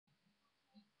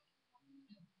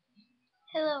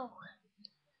Hello,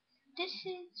 this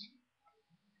is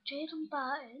Jaden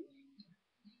Barton,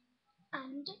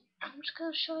 and I'm just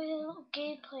going to show you a little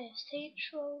gameplay of Saints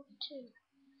Row 2.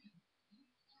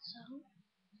 So,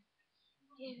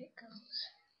 here it goes.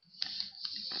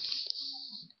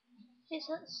 It's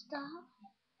at the start.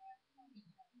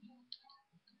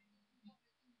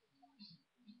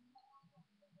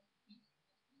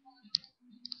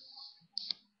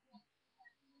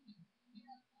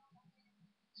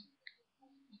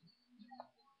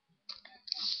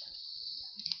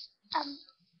 I'm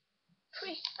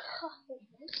pretty confident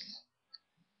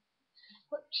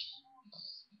what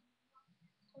cheats.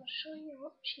 I'll show you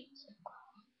what cheats I've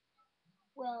got.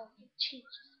 Well,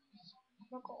 cheats.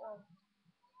 I've got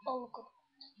all good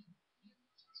ones.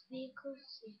 There's vehicles,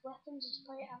 there's weapons, there's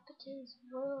fire appetites,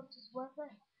 there's worlds, there's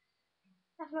weather.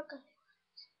 I've not got it.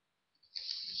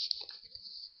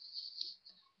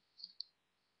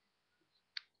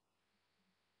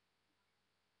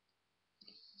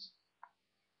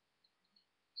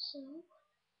 So,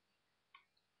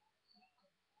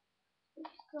 let's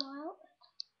go out,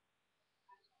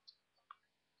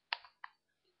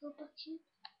 go back in.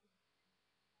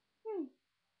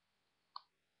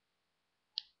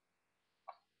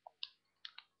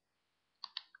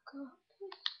 Go up.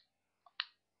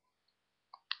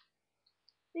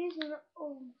 These are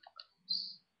all my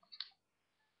cards.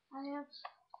 I have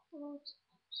loads.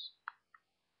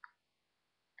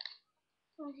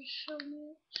 I'll just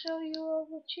show you all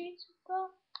the cheats I've got.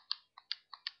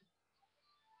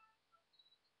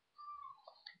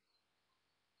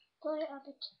 Play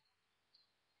Abbott,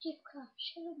 gift card,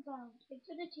 shilling bound,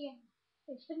 infinity ammo,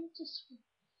 infinity swing,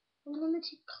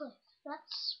 unlimited clip.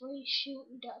 That's where you shoot,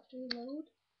 you don't have to reload.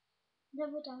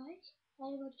 Never die. I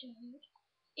am a giant.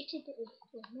 Itty bitty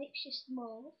liquid makes you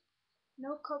small.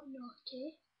 No cop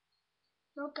naughty.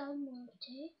 No gang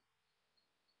naughty.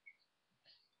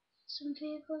 Some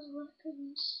vehicles,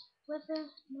 weapons, weather,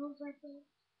 no weather.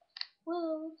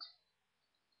 World.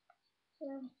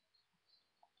 And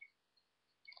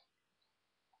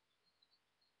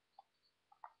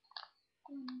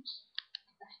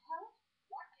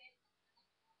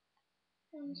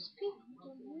there's people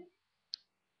down there.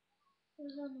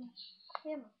 There's only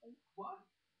him, I think.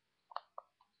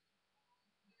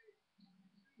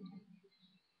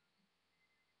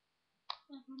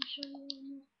 I'm gonna show you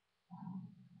one.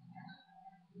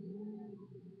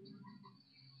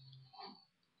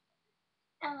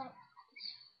 I like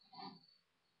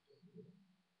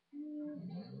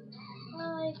I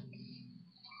like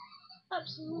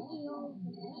absolutely all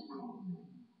of them.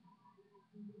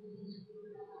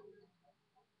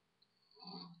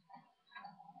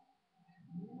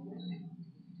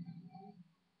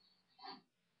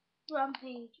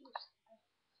 Rampages.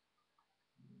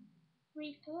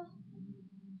 Reaper.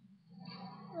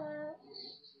 Uh,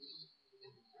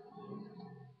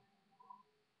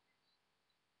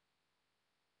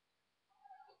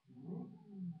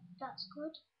 that's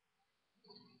good.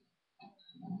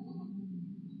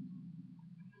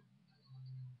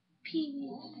 PvP.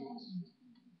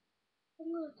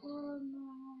 I'm gonna go on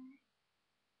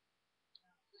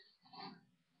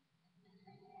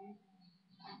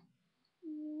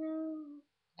no.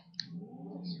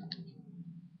 This one.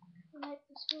 I like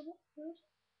this one. It's good.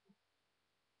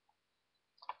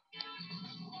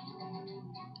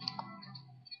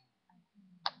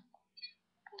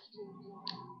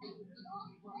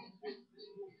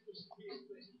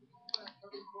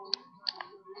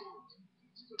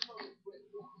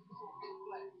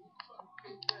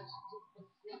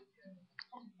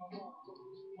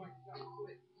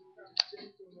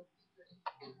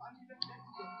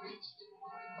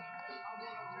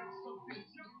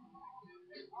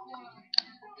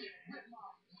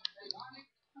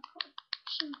 I've got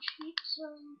some cheats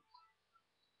on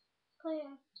play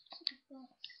to the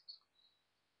best.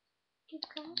 Give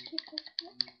card, give card.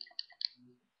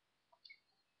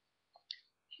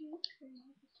 Shoot,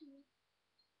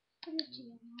 infinity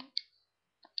ammo.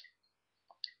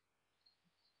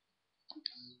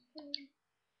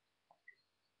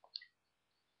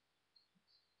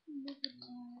 Never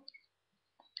die.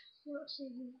 Let's see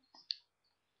who.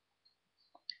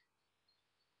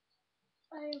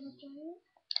 I am a giant.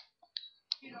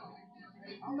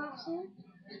 Massive.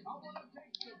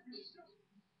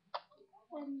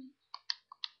 Um,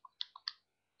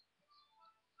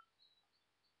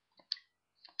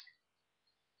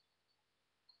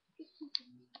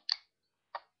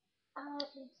 I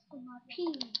like this in my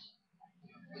pee.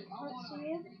 Let's see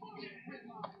him.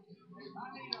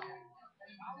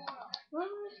 What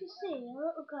if you see a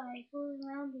little guy going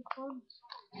around the corners?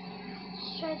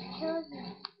 He's trying to kill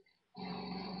me.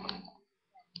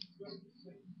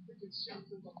 And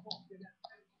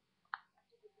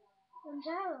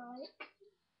I like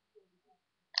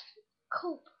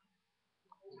cool.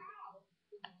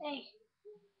 Hey.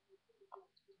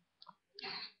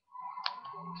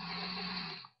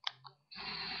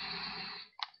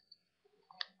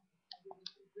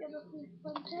 Get up in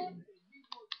front of it.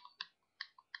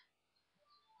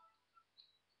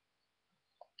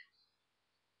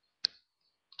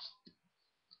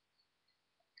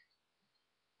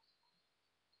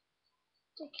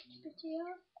 Take it video.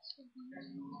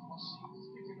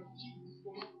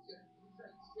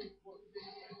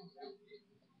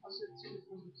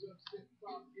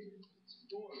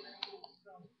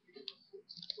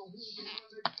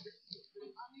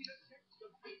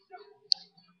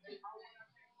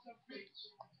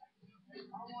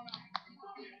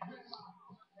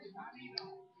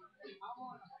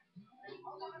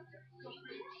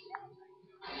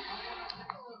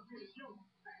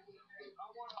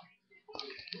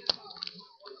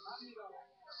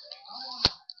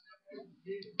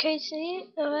 Okay, see,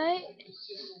 alright.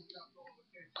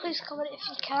 Please comment if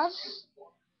you can.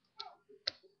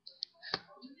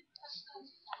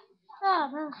 Ah,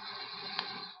 no.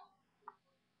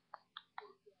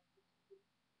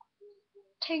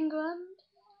 10 grand.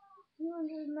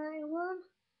 191.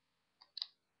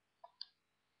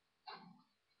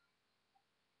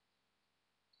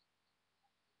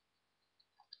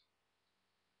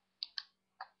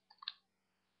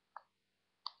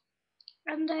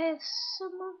 And I have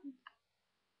some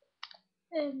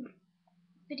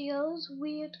videos,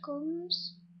 weird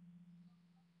guns.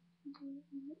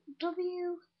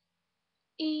 W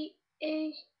E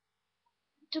A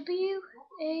W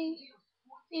A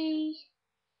E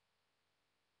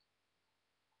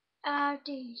R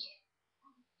D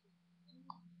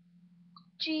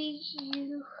G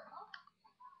U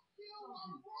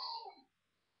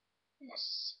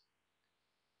S.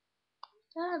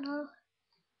 I don't know.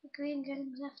 The green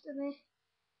gang's after me.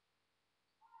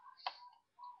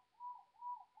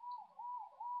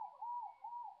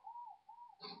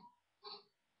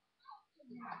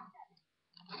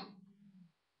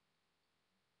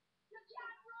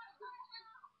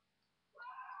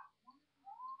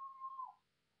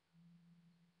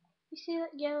 You see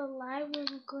that yellow line where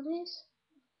the gun is?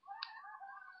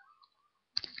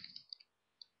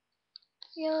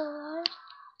 Yellow line.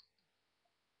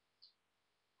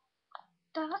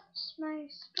 That's my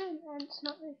sprint, and it's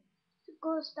not. If it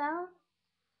goes down,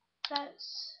 that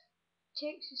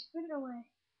takes your sprint away.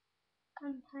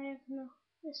 And I have no.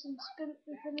 Listen, sprint,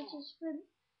 infinity sprint.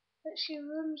 That she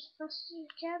runs as fast as you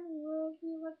can wherever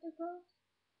you want to go.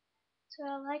 So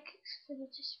I like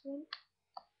infinity sprint.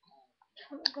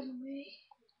 I'm not gonna be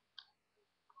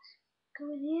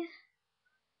going here.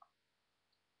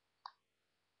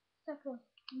 It's like a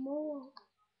mall.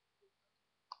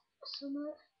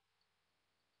 Somewhere.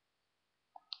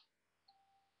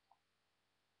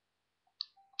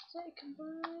 So you can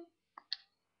buy.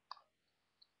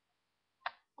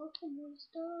 Open these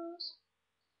doors.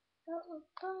 That will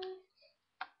buy.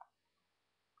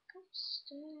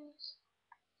 Upstairs.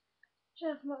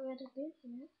 Sure, I've not really been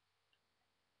here.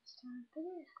 This time I've been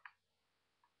here.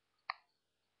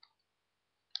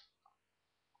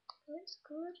 But it's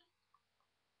good.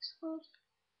 It's good.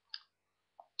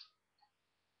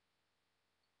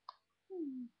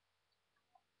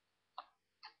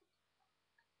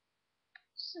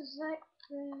 This is like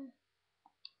the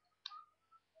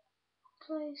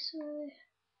place where you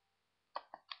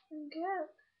can go.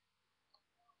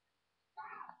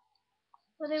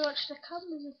 Where they watch the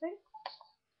cameras, I think.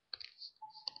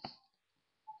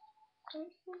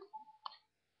 Don't think.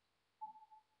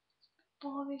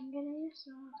 Boring in here,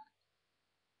 so.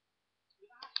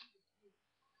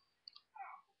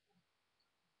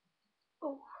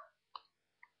 Oh.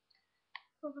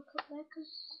 Overcut there,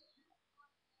 cause.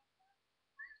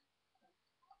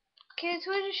 Okay,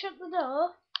 so we just shut the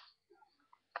door.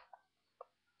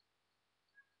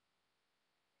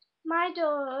 My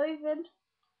door, even.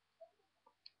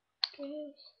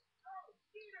 Okay.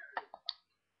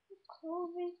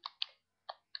 Clothing.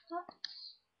 Hats.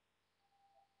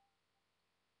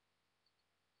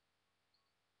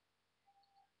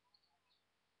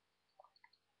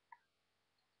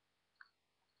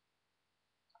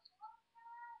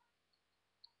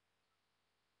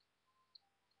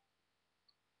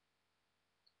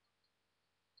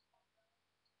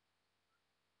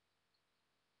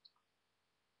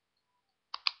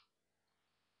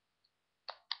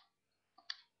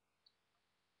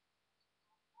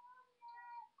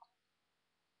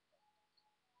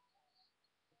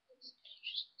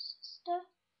 Sister.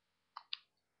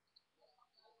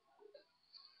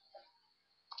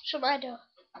 Shut my door.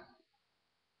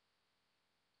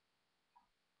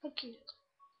 Thank you.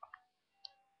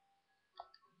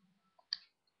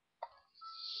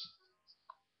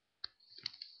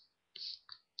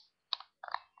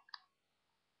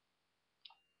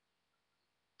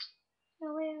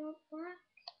 Now we are back.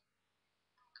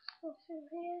 Go through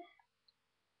here.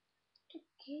 To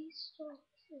key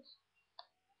sources.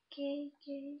 Key.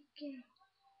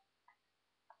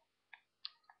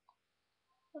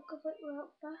 I'll go back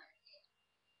right back.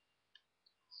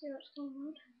 See what's going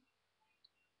on.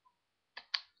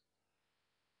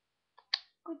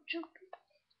 Good jumping.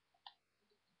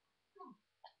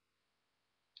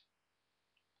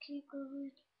 Keep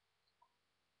going.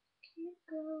 Keep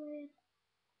going.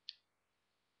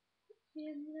 The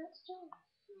end of that story.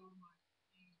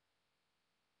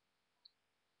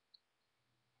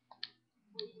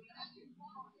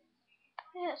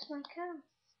 Yeah, it's my car.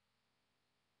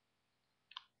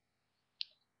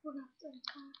 We'll have to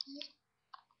uncar it.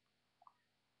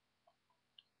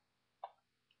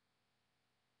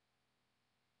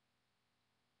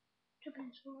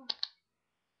 Jumping as well.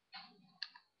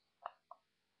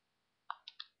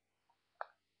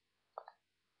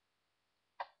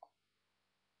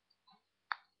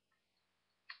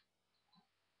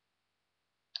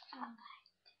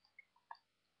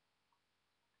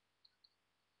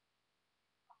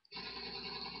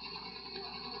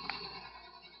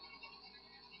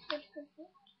 Good.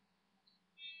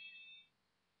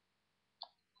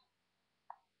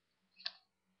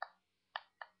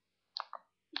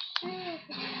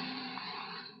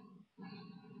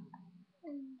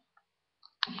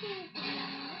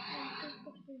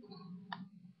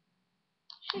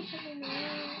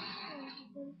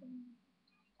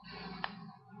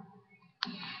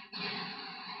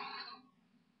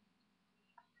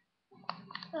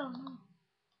 Oh no.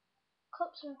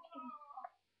 Cops are after me.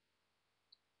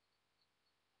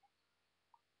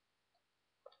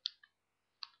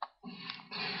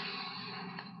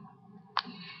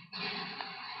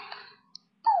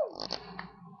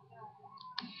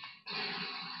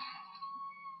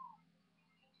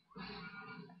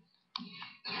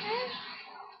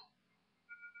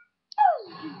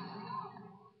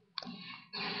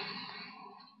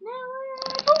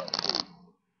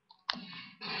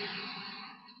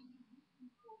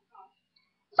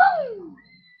 Boom!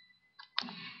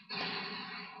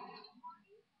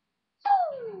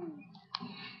 Boom!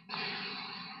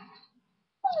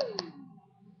 Boom!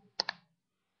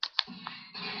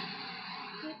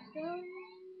 Keep going.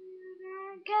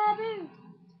 Kaboom!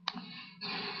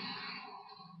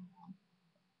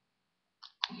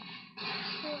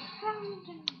 So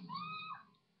fountain.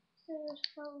 So there's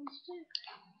fountains too.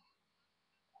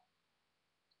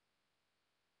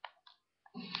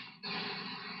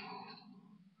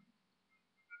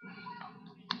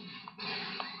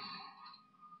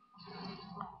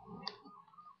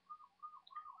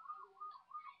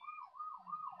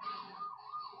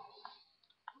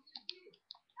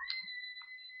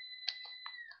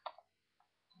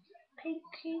 Pink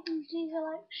Kings, these are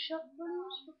like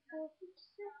shotguns for 456.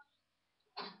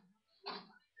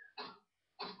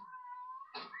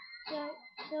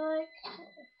 They're like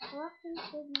weapons,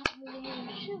 they're not really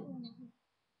shooting.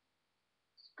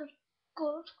 It's good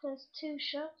because 2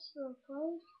 shots for a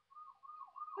plane.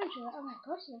 Oh my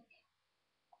god, look.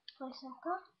 Place I've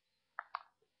got.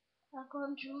 I'll go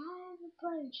and drive the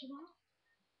plane, should I?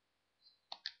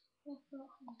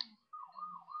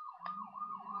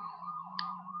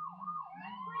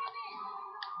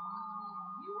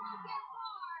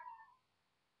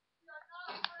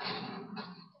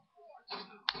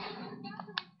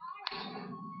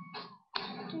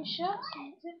 Two shots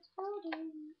and it's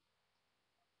exploding.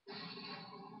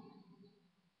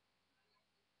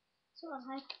 So I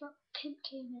like about Pink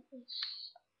King at this.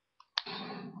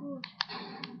 Good.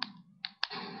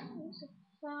 It's a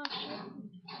far shot.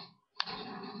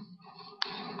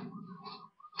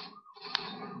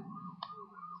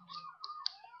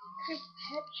 Good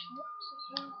headshots as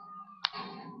well.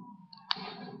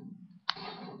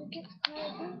 It gets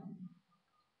quite good.